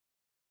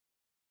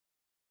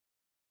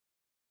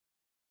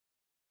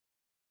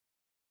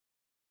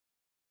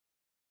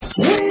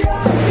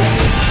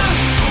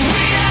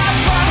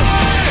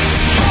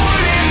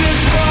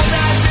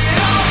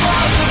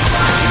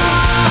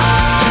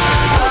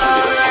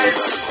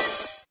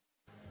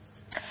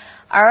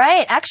All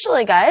right,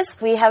 actually, guys,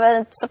 we have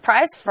a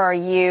surprise for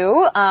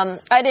you.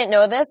 I didn't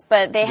know this,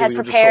 but they had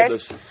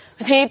prepared.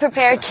 They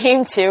prepared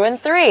Game 2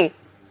 and 3,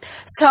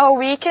 so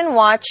we can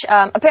watch.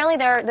 Apparently,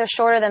 they're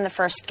shorter than the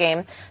first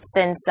game,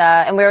 since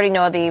and we already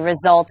know the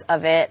result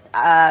of it.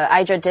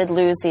 IdrA did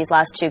lose these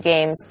last 2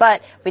 games,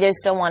 but we did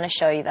still want to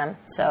show you them.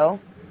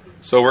 So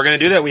we're going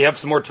to do that. We have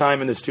some more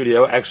time in the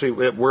studio. Actually,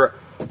 we're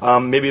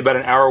maybe about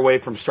an hour away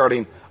from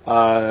starting.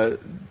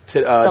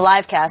 The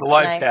live cast. The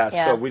live cast.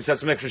 Yeah. So we just have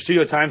some extra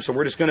studio time, so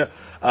we're just going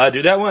to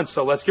do that one.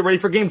 So let's get ready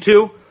for Game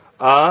 2,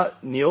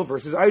 NeeL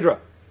versus IdrA.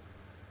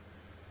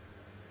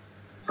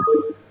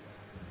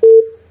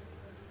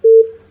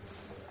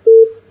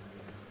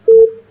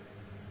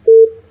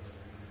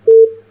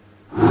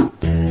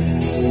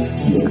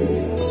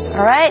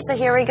 All right, so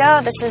here we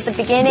go. This is the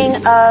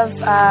beginning of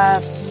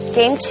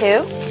Game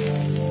 2.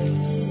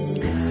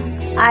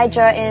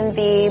 IdrA in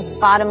the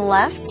bottom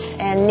left,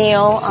 and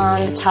NeeL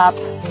on the top.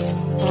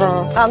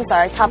 I'm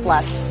sorry, top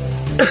left.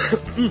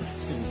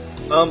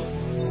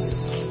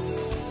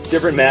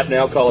 Different map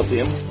now,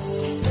 Colosseum.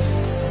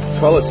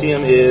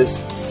 Colosseum is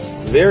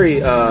very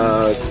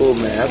cool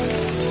map.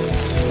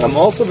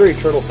 Also very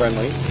turtle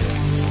friendly,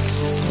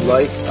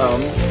 like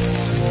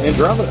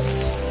Andromeda.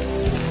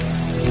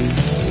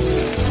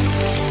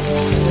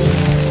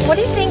 What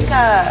do you think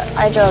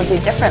IdrA will do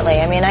differently?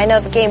 I mean, I know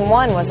the Game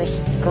 1 was a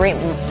great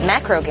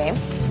macro game.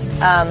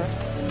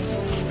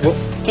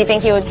 Do you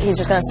think he's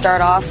just going to start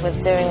off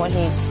with doing what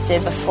he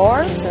did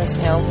before, since,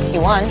 he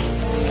won?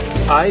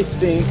 I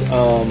think,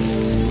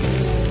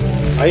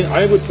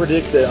 I would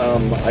predict that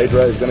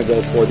IdrA is going to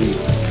go for the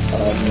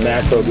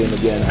macro game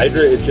again.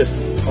 IdrA just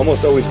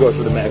almost always goes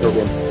for the macro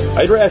game.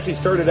 IdrA actually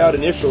started out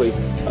initially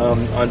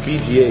on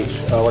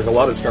BGH, like a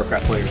lot of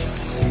StarCraft players,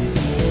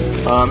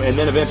 and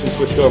then eventually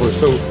switched over.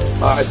 So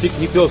I think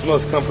he feels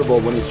most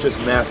comfortable when he's just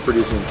mass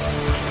producing.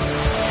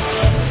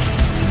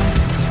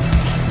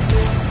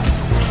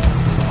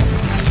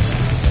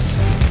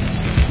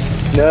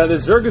 Now, the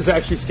Zerg is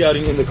actually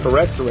scouting in the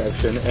correct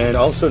direction, and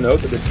also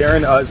note that the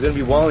Terran is going to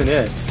be walling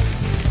in.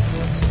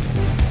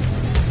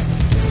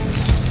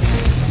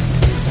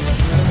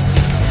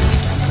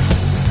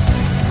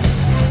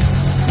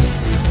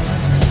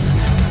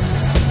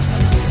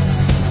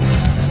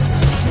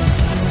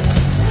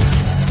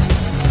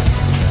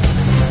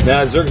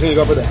 Now, Zerg's going to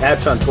go for the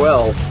hatch on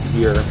 12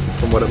 here,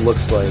 from what it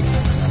looks like.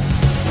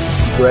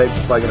 Greg's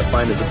probably going to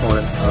find his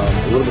opponent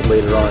a little bit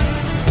later on.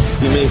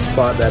 He may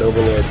spot that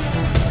overlord.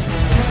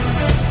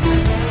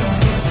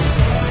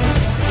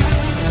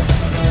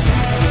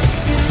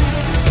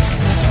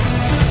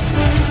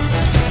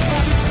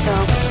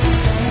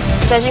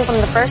 Judging from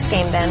the first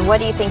game, then, what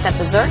do you think that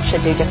the Zerg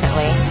should do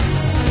differently?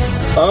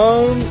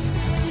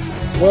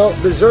 Well,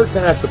 the Zerg kind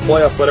of has to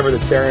play off whatever the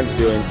Terran's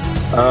doing.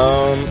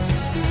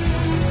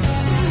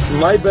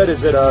 My bet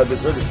is that the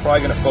Zerg is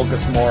probably going to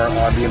focus more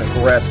on being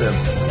aggressive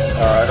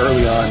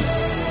early on,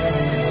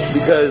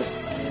 because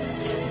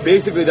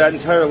basically that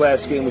entire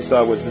last game we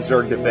saw was the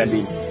Zerg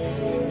defending.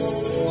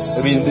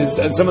 I mean,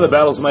 and some of the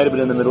battles might have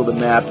been in the middle of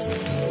the map,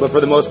 but for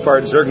the most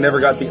part, Zerg never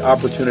got the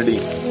opportunity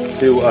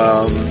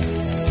to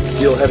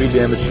deal heavy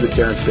damage to the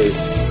Terran space.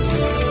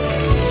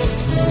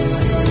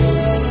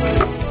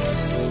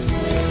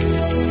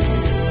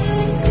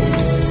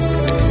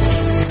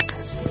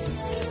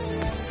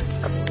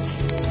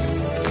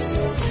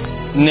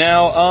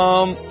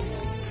 Now,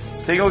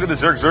 taking a look at the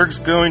Zerg. Zerg's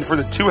going for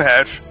the 2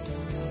 hatch,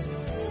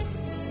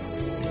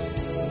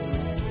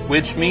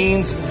 which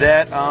means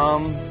that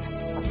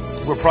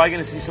we're probably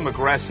going to see some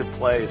aggressive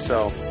play.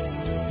 So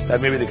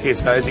that may be the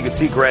case, guys. You can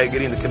see Greg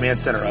getting the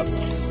command center up.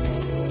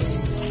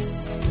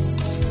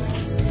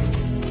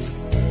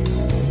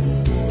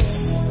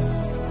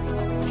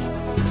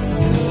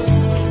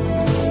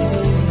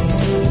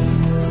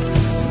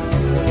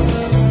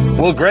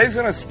 Well, Greg's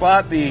going to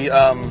spot the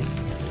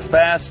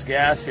fast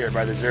gas here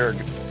by the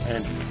Zerg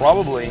and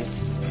probably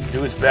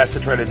do his best to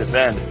try to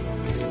defend.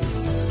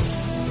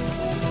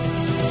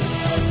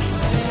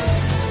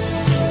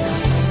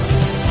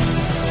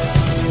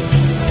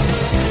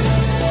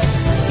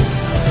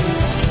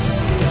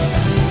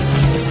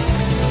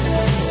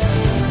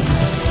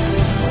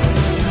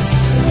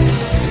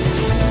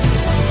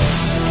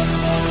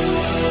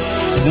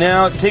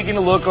 Now, taking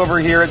a look over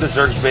here at the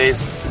Zerg's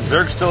base,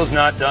 Zerg still has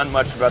not done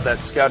much about that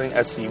scouting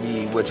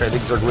SCV, which I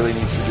think Zerg really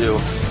needs to do.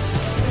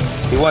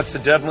 He wants to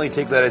definitely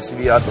take that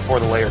SCV out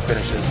before the layer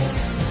finishes.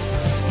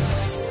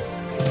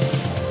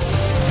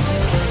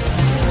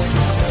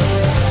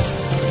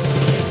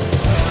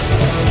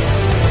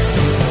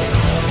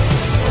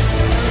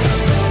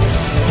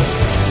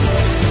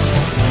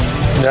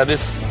 Now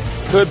this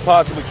could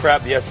possibly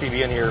trap the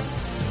SCV in here.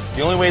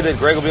 The only way that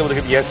Greg will be able to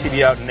get the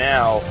SCV out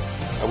now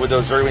with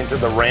those Zerglings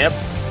at the ramp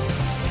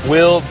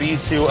will be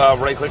to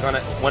right-click on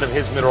one of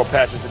his mineral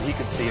patches that he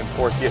could see and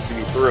force the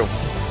SCV through.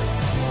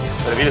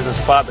 But if he doesn't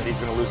spot that, he's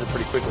going to lose it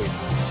pretty quickly.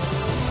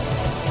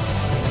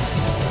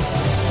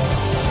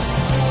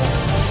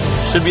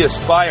 Should be a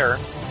Spire.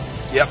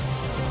 Yep.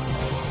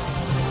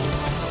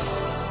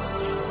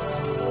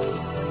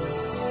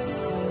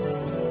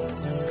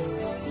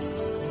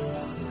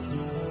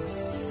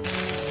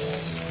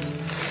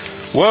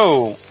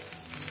 Whoa.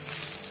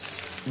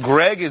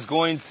 Greg is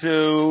going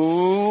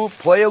to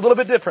play a little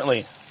bit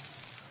differently.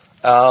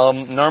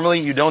 Normally,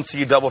 you don't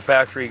see a double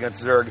factory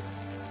against Zerg.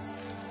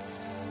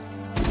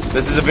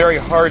 This is a very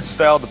hard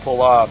style to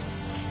pull off.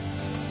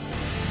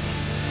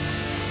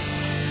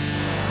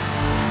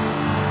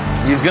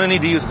 He's going to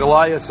need to use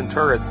Goliaths and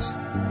turrets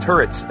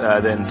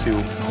then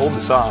to hold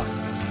this off.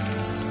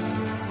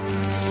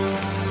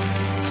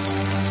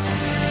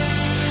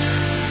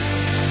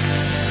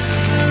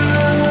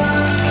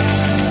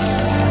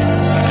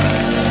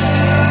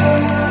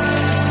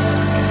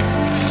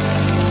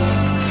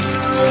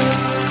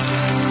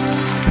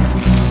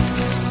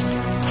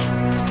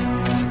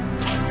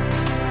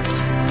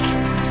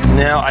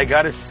 Now, I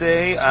gotta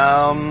say,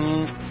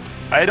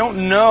 I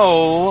don't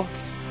know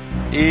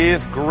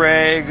if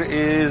Greg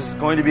is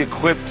going to be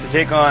equipped to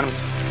take on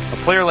a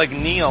player like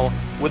NeeL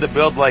with a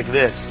build like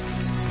this.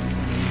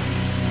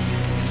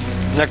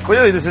 Now,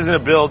 clearly this isn't a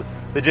build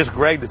that just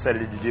Greg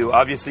decided to do.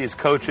 Obviously, his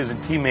coaches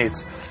and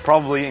teammates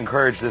probably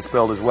encouraged this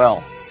build as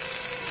well.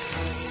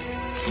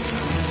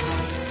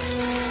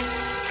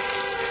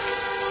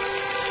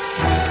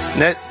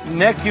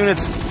 Mech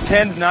units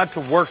tend not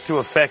to work too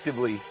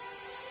effectively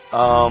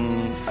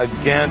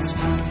against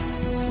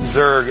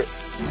Zerg.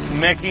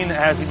 Meching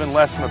has even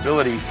less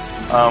mobility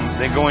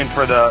than going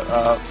for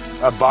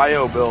a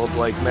bio build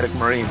like Medic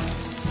Marine.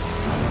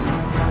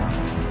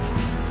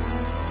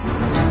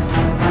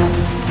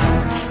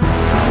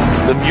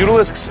 The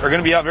Mutalisks are going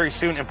to be out very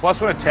soon, and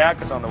plus one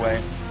attack is on the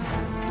way.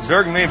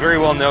 Zerg may very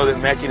well know that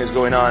meching is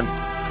going on.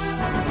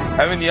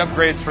 Having the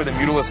upgrades for the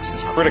Mutalisks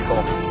is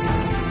critical.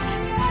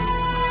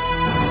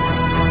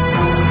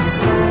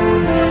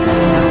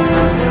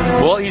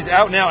 Well, he's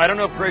out now. I don't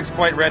know if Greg's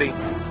quite ready.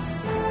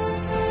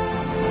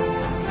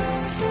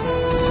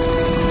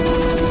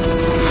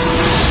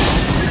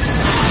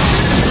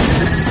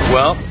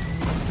 Well,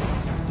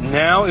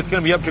 now it's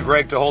going to be up to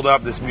Greg to hold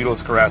up this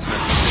Mutalisk harassment.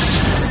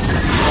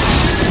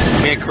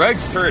 Man,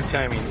 Greg's turret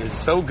timing is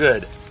so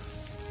good.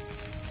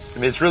 I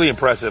mean, it's really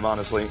impressive,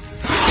 honestly.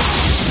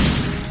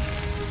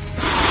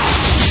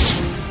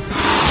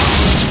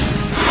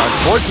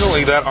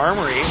 Unfortunately, that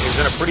armory is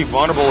in a pretty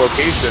vulnerable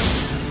location.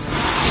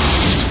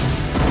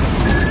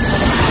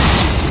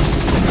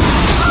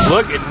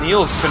 Look at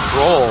NeeL's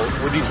control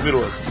with these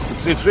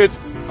Mutalisks. It's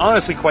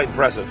honestly quite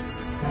impressive.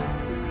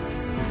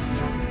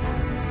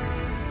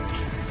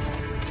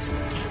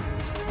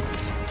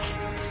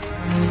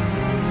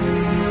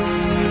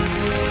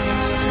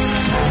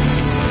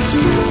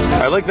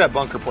 I like that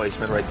bunker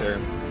placement right there.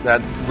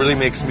 That really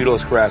makes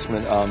Mutalisk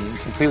harassment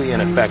completely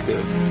ineffective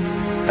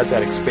at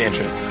that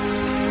expansion.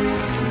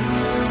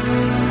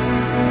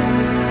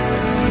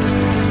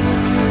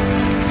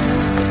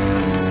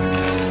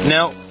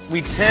 Now,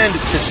 we tend to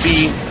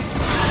see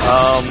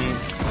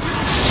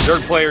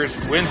Zerg players,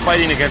 when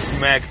fighting against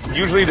mech,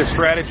 usually the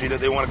strategy that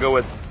they want to go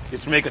with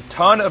is to make a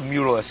ton of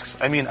Mutalisks.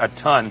 I mean a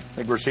ton,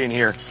 like we're seeing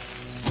here.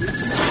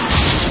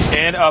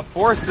 And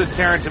force the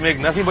Terran to make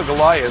nothing but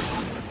Goliaths.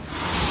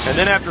 And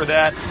then after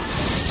that,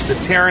 the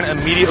Terran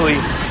immediately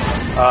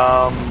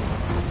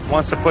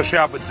wants to push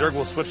out, but Zerg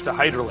will switch to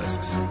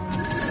Hydralisks.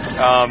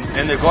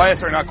 And the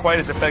Goliaths are not quite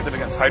as effective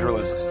against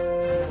Hydralisks.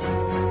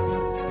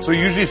 So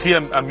you usually see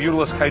a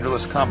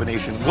Mutalisk-Hydralisk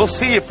combination. We'll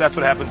see if that's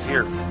what happens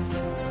here.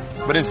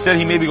 But instead,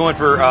 he may be going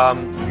for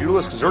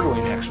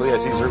Mutalisk-Zergling, actually. I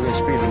see Zergling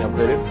speed being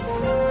upgraded.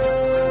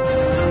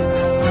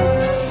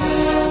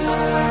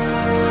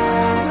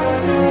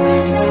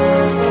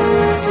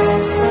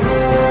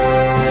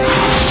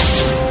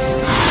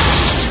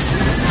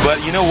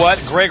 But you know what?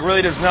 Greg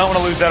really does not want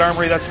to lose that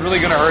armory. That's really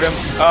going to hurt him.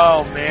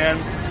 Oh, man.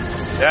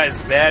 That is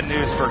bad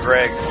news for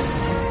Greg.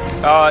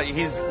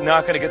 He's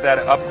not going to get that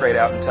upgrade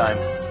out in time.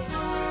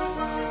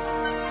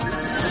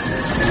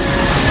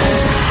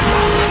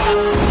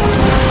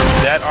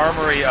 That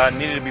armory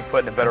needed to be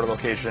put in a better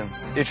location.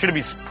 It should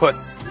be put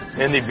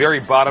in the very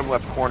bottom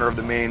left corner of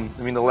the main.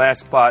 I mean, the last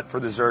spot for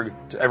the Zerg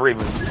to ever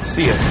even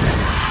see it.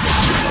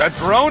 That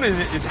drone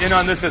is in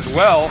on this as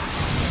well.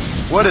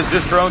 What is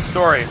this drone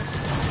story?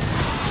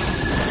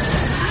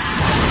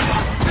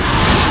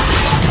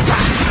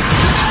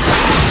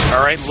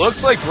 All right,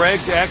 looks like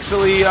Greg's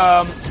actually,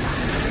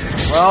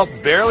 well,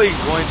 barely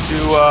going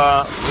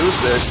to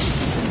lose this.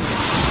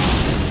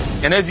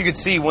 And as you can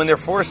see, when they're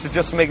forced to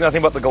just make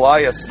nothing but the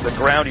Goliaths, the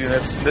ground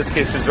units, in this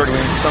case the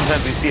Zerglings,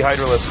 sometimes we see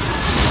Hydralisks,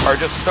 are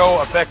just so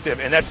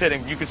effective. And that's it.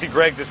 And you can see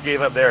Greg just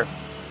gave up there.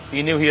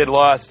 He knew he had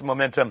lost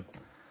momentum.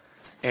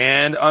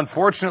 And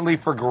unfortunately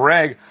for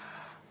Greg,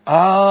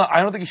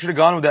 I don't think he should have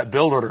gone with that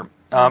build order.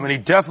 And he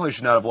definitely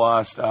should not have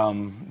lost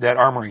that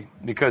armory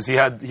because he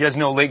has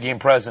no late game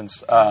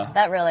presence.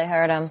 That really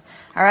hurt him.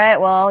 All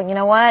right, well, you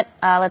know what?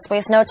 Let's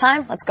waste no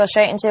time. Let's go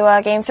straight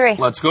into Game 3.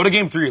 Let's go to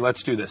Game 3.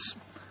 Let's do this.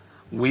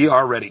 We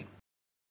are ready.